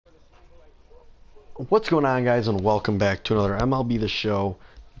What's going on, guys, and welcome back to another MLB The Show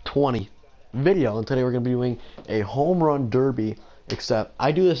 20 video. And today we're going to be doing a home run derby, except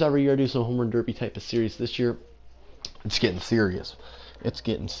I do this every year. I do some home run derby type of series. This year it's getting serious.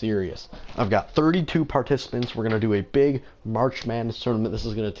 I've got 32 participants. We're going to do a big March Madness tournament. This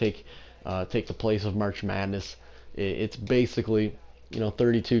is going to take the place of March Madness. It's basically,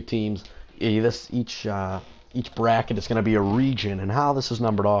 32 teams. Each bracket is going to be a region, and how this is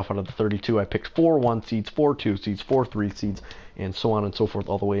numbered off out of the 32, I picked 4 1 seeds, 4 2 seeds, 4 3 seeds, and so on and so forth,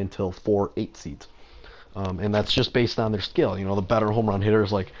 all the way until 4 8 seeds. And that's just based on their skill. The better home run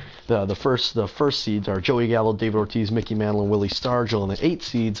hitters, like the first seeds are Joey Gallo, David Ortiz, Mickey Mantle, and Willie Stargell, and the 8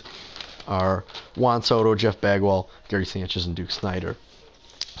 seeds are Juan Soto, Jeff Bagwell, Gary Sanchez, and Duke Snider.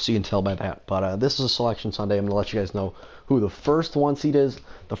 So you can tell by that. But this is a selection Sunday. I'm going to let you guys know who the first 1 seed is.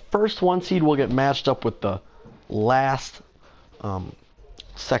 The first 1 seed will get matched up with the last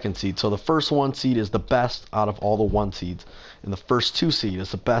second seed. So the first 1 seed is the best out of all the 1 seeds, and the first 2 seed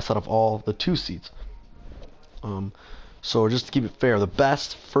is the best out of all the 2 seeds. So just to keep it fair, the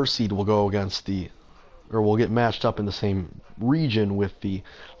best first seed will go against will get matched up in the same region with the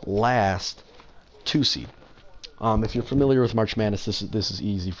last 2 seed. If you're familiar with March Madness, this is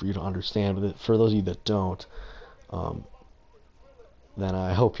easy for you to understand. But for those of you that don't, then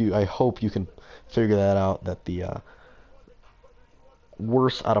I hope you can figure that out, that the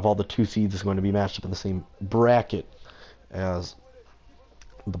worst out of all the 2 seeds is going to be matched up in the same bracket as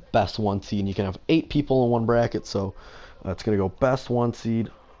the best 1 seed. And you can have 8 people in one bracket, so it's going to go best 1 seed.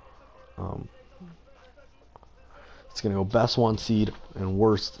 It's going to go best 1 seed and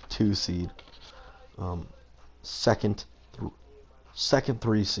worst 2 seed. Second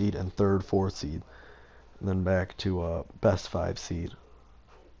 3 seed and third 4 seed. And then back to best 5 seed.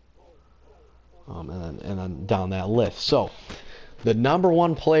 And then down that list. So the number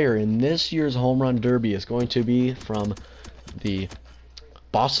 1 player in this year's home run derby is going to be from the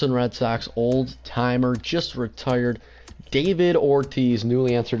Boston Red Sox, old timer, just retired, David Ortiz,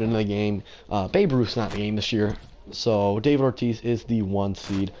 newly entered into the game. Babe Ruth's not in the game this year, so David Ortiz is the 1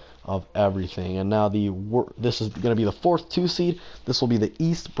 seed of everything. And now this is going to be the 4th 2 seed. This will be the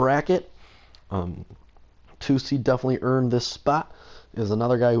East bracket. 2 seed definitely earned this spot. Is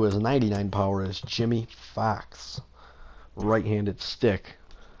another guy who has 99 power, is Jimmy Fox, right-handed stick.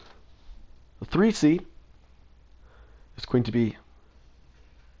 The 3 seed is going to be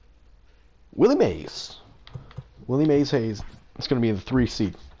Willie Mays. Willie Mays Hayes. It's going to be the 3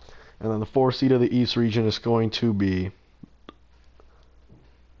 seed. And then the 4 seed of the East region is going to be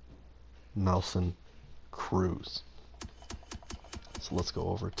Nelson Cruz. So let's go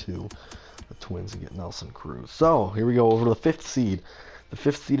over to the Twins and get Nelson Cruz. So here we go over to the 5th seed. The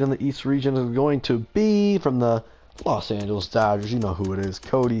 5th seed in the East region is going to be from the Los Angeles Dodgers. You know who it is.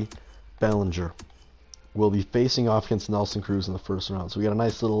 Cody Bellinger will be facing off against Nelson Cruz in the first round. So we got a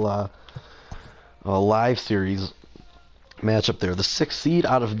nice little live series matchup there. The 6th seed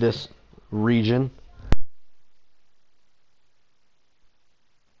out of this region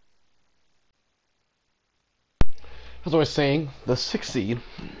as I was saying, the 6th seed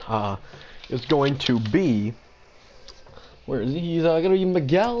is going to be, where is he? He's going to be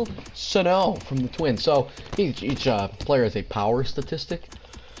Miguel Sano from the Twins. So each player has a power statistic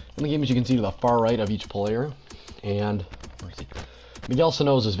in the game, as you can see to the far right of each player. And where is he? Miguel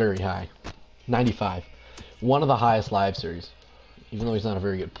Sano's is very high, 95, one of the highest live series. Even though he's not a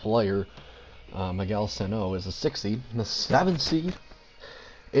very good player, Miguel Sano is a 6th seed. And the 7th seed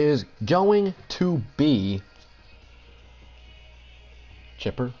is going to be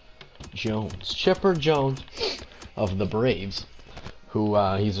Chipper Jones of the Braves, who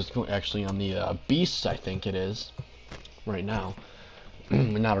he's just actually on the Beasts, I think it is, right now.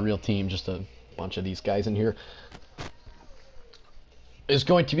 Not a real team, just a bunch of these guys in here. Is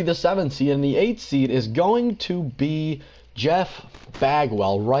going to be the 7th seed, and the 8th seed is going to be Jeff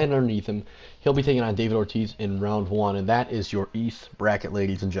Bagwell, right underneath him. He'll be taking on David Ortiz in round 1, and that is your East bracket,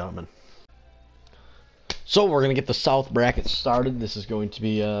 ladies and gentlemen. So we're going to get the South bracket started. This is going to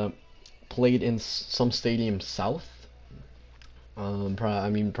be played in some stadium south.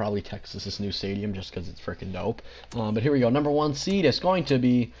 Probably Texas's new stadium, just because it's freaking dope. But here we go. Number 1 seed is going to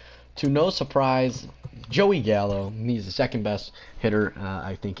be, to no surprise, Joey Gallo. He's the 2nd best hitter,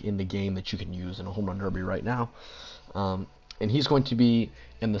 I think, in the game that you can use in a home run derby right now. And he's going to be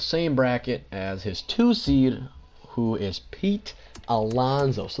in the same bracket as his 2 seed, who is Pete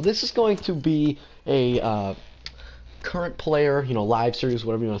Alonso. So this is going to be a current player, live series,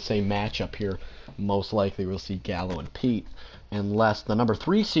 whatever you want to say, matchup here. Most likely we'll see Gallo and Pete, unless the number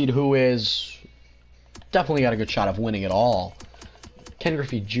 3 seed, who is definitely got a good shot of winning it all, Ken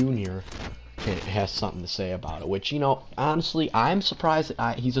Griffey Jr., has something to say about it. Which, you know, honestly, I'm surprised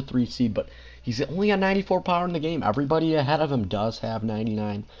that he's a 3 seed, but he's only got 94 power in the game. Everybody ahead of him does have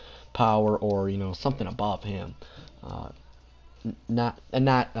 99 power, or, you know, something above him. Not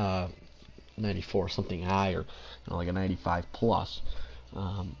 94, something higher, you know, like a 95 plus.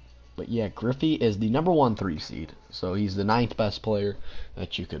 But yeah, Griffey is the #1 3 seed, so he's the 9th best player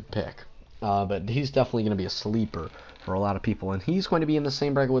that you could pick. But he's definitely going to be a sleeper for a lot of people, and he's going to be in the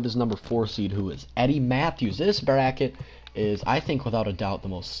same bracket with his #4 seed, who is Eddie Matthews. This bracket is, I think, without a doubt, the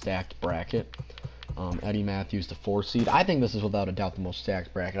most stacked bracket. Eddie Matthews, the 4 seed. I think this is without a doubt the most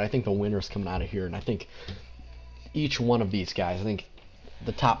stacked bracket. I think the winner's coming out of here, and I think each one of these guys, I think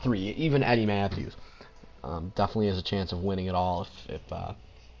the top 3, even Eddie Matthews, definitely has a chance of winning it all.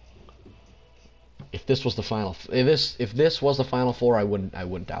 If this was the final, if this was the final 4, I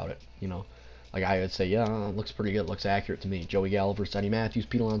wouldn't doubt it. You know, like I would say, yeah, it looks pretty good, it looks accurate to me. Joey Gallo versus Eddie Matthews,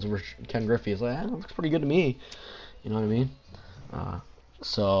 Pete Alonso versus Ken Griffey is like, it looks pretty good to me. You know what I mean?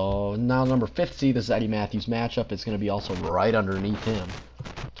 So now #5 seed, this is Eddie Matthews matchup. It's going to be also right underneath him.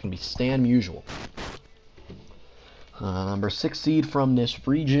 It's going to be Stan Musial. #6 seed from this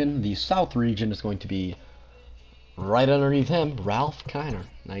region, the South region, is going to be right underneath him, Ralph Kiner,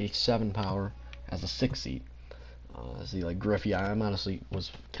 97 power as a 6 seed. See, like Griffey, I honestly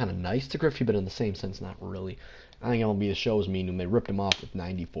was kind of nice to Griffey, but in the same sense, not really. I think MLB The Show was mean when they ripped him off with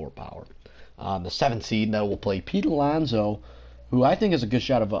 94 power. The 7th seed that will play Pete Alonso, who I think is a good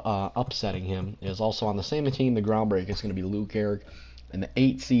shot of upsetting him, is also on the same team. The groundbreaker is going to be Luke Gehrig, and the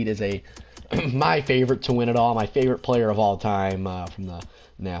 8th seed is my favorite to win it all, my favorite player of all time from the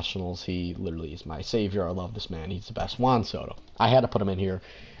Nationals. He literally is my savior. I love this man. He's the best. Juan Soto. I had to put him in here.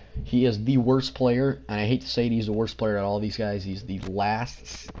 He is the worst player, and I hate to say it, he's the worst player out of all these guys. He's the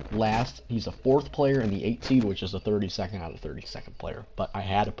last. He's the 4th player in the 8th seed, which is the 32nd out of 32nd player. But I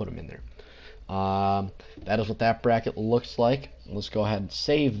had to put him in there. That is what that bracket looks like. Let's go ahead and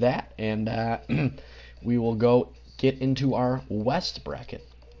save that, and we will go get into our West bracket.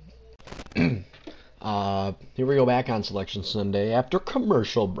 Here we go, back on Selection Sunday after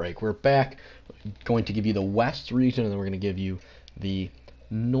commercial break. We're back, going to give you the West region, and then we're going to give you the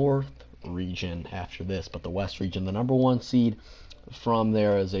North region after this. But the West region, the #1 seed from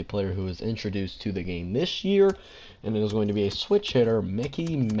there is a player who was introduced to the game this year, and it is going to be a switch hitter,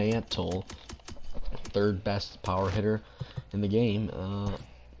 Mickey Mantle, 3rd best power hitter in the game,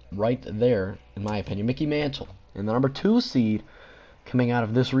 right there, in my opinion, Mickey Mantle. And the #2 seed coming out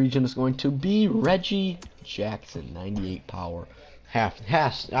of this region is going to be Reggie Jackson, 98 power.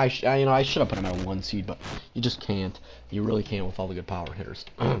 I should have put him at a 1 seed, but you just can't. You really can't with all the good power hitters.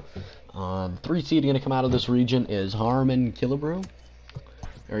 3 seed going to come out of this region is Harmon Killebrew.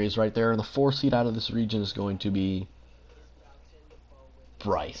 There he is right there. And the 4 seed out of this region is going to be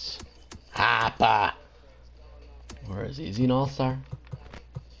Bryce Harper. Where is he? Is he an all-star?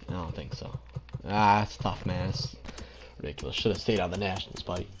 I don't think so. It's tough, man. It's ridiculous. Should have stayed on the Nationals,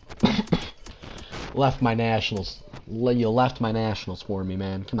 buddy. Left my Nationals. You left my Nationals for me,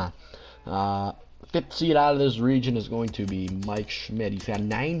 man. Come on. 5th seed out of this region is going to be Mike Schmidt. He's got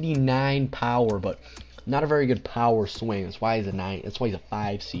 99 power, but not a very good power swing. That's why he's a 9. That's why he's a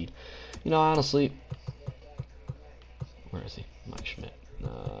 5 seed. You know, honestly, where is he? Mike Schmidt.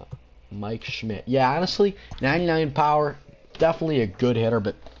 Mike Schmidt. Yeah, honestly, 99 power, definitely a good hitter,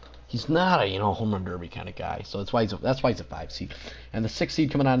 but he's not a, home run derby kind of guy. So that's why he's a 5 seed. And the 6th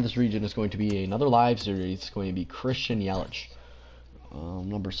seed coming out of this region is going to be another live series. It's going to be Christian Yelich.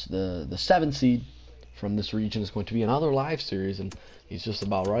 The 7th seed from this region is going to be another live series, and he's just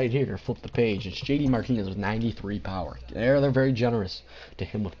about right here. Flip the page. It's JD Martinez with 93 power. They're very generous to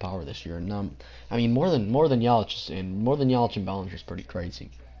him with power this year. And I mean, more than Yelich, and Bellinger is pretty crazy.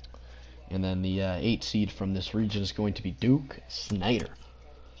 And then the 8th seed from this region is going to be Duke Snider.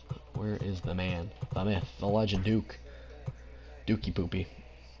 Where is the man, the myth, the legend, Dookie Poopy?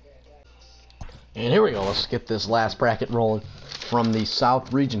 And here we go. Let's get this last bracket rolling from the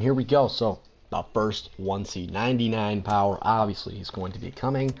South region. Here we go. So the first 1 seed, 99 power. Obviously, he's going to be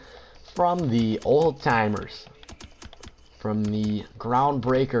coming from the old timers, from the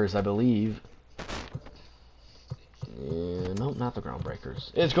groundbreakers, I believe. No, not the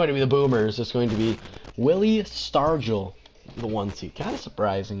groundbreakers. It's going to be the boomers. It's going to be Willie Stargell, the 1 seed. Kind of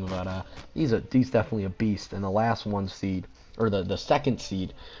surprising, but he's definitely a beast. And the last 1 seed, or the 2nd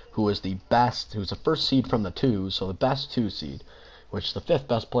seed, who is the best, who's the 1st seed from the 2, so the best 2 seed, which the 5th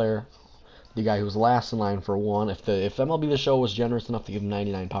best player, the guy who was last in line for 1. If MLB The Show was generous enough to give him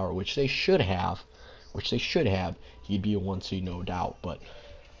 99 power, which they should have, he'd be a 1 seed, no doubt. But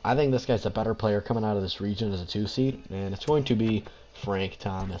I think this guy's a better player coming out of this region as a 2 seed, and it's going to be Frank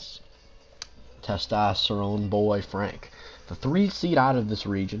Thomas. testosterone boy Frank. The 3 seed out of this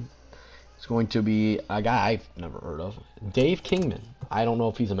region is going to be a guy I've never heard of, Dave Kingman. I don't know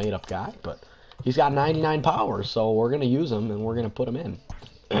if he's a made-up guy, but he's got 99 power, so we're going to use him, and we're going to put him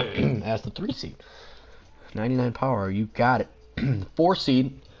in as the 3 seed. 99 power, you got it. 4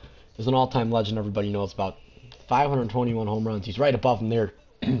 seed is an all-time legend everybody knows about. 521 home runs. He's right above him there,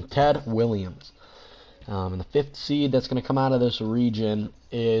 Ted Williams. And the 5th seed that's going to come out of this region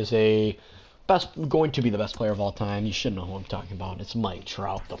is going to be the best player of all time. You should know who I'm talking about. It's Mike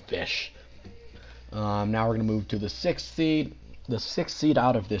Trout, the fish. Now we're going to move to the 6th seed. The 6th seed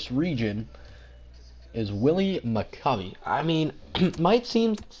out of this region is Willie McCovey. I mean, it might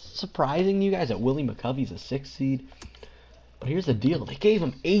seem surprising to you guys that Willie McCovey's a 6th seed, but here's the deal. They gave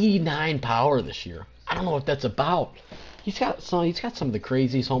him 89 power this year. I don't know what that's about. He's got some of the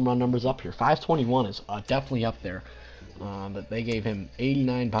craziest home run numbers up here. 521 is definitely up there, but they gave him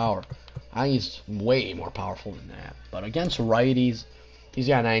 89 power. I think he's way more powerful than that. But against righties, he's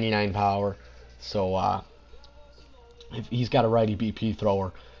got 99 power. So if he's got a righty BP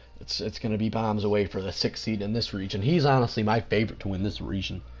thrower, it's going to be bombs away for the 6th seed in this region. He's honestly my favorite to win this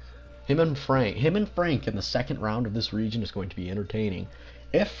region. Him and Frank in the 2nd round of this region is going to be entertaining.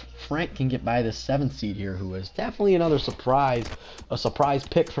 If Frank can get by this 7th seed here, who is definitely another surprise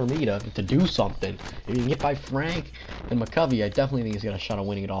pick for me to do something. If you can get by Frank and McCovey, I definitely think he's got a shot at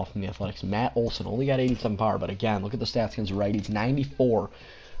winning it all from the Athletics. Matt Olson only got 87 power, but again, look at the stats against righties, 94.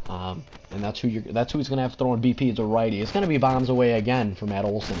 And that's who he's gonna have throwing BP as a righty. It's gonna be bombs away again for Matt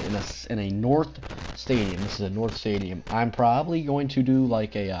Olson in a North stadium. This is a North stadium. I'm probably going to do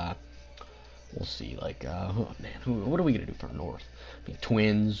like a we'll see, like oh man, what are we gonna do for North? I mean,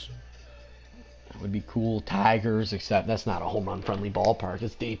 Twins would be cool. Tigers, except that's not a home run friendly ballpark.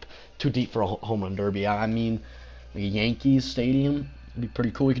 It's too deep for a home run derby. I mean, like a Yankees stadium would be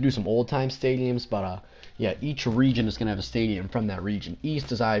pretty cool. We could do some old time stadiums, but yeah, each region is gonna have a stadium from that region.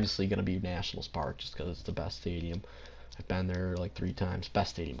 East is obviously gonna be Nationals Park just because it's the best stadium. I've been there like 3 times.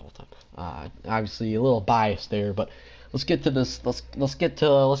 Best stadium of all time. Obviously a little biased there, but let's get to this. Let's get to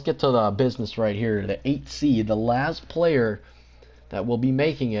the business right here. The 8th seed, the last player that will be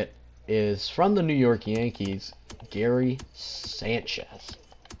making it is from the New York Yankees, Gary Sanchez.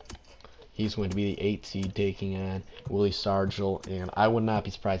 He's going to be the 8th seed taking on Willie Stargell, and I would not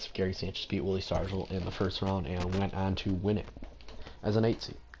be surprised if Gary Sanchez beat Willie Stargell in the 1st round and went on to win it as an 8th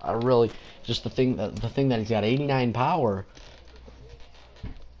seed. I really just the thing that he's got 89 power.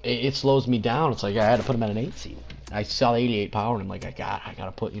 It slows me down. It's like I had to put him at an 8th seed. I saw 88 power and I'm like I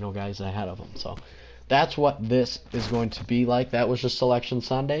gotta put guys ahead of him. So that's what this is going to be like. That was just Selection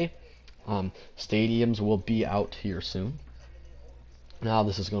Sunday. Stadiums will be out here soon. Now how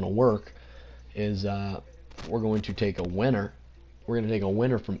this is going to work is we're going to take a winner. We're going to take a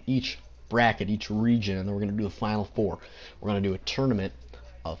winner from each bracket, each region, and then we're going to do the final 4. We're going to do a tournament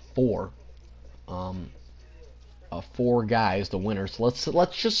of 4. Of 4 guys, the winners. Let's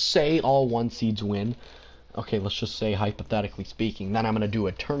just say all 1 seeds win. Okay, let's just say hypothetically speaking. Then I'm gonna do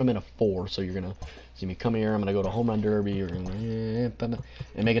a tournament of 4. So you're gonna see me come here. I'm gonna go to Home Run Derby, and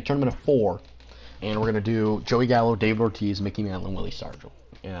make a tournament of 4. And we're gonna do Joey Gallo, David Ortiz, Mickey Mantle, and Willie Stargell,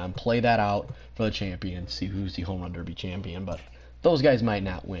 and play that out for the champion. See who's the Home Run Derby champion. But those guys might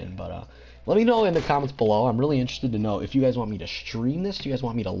not win. But let me know in the comments below. I'm really interested to know if you guys want me to stream this. Do you guys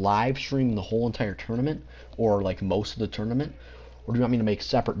want me to live stream the whole entire tournament, or like most of the tournament? Or do you want me to make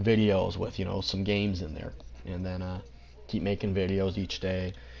separate videos with, some games in there? And then keep making videos each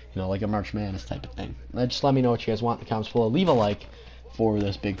day, like a March Madness type of thing. Just let me know what you guys want in the comments below. Leave a like for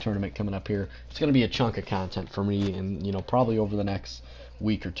this big tournament coming up here. It's going to be a chunk of content for me, and, probably over the next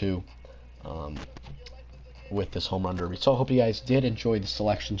week or 2 with this Home Run Derby. So I hope you guys did enjoy the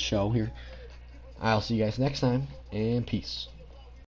selection show here. I'll see you guys next time, and peace.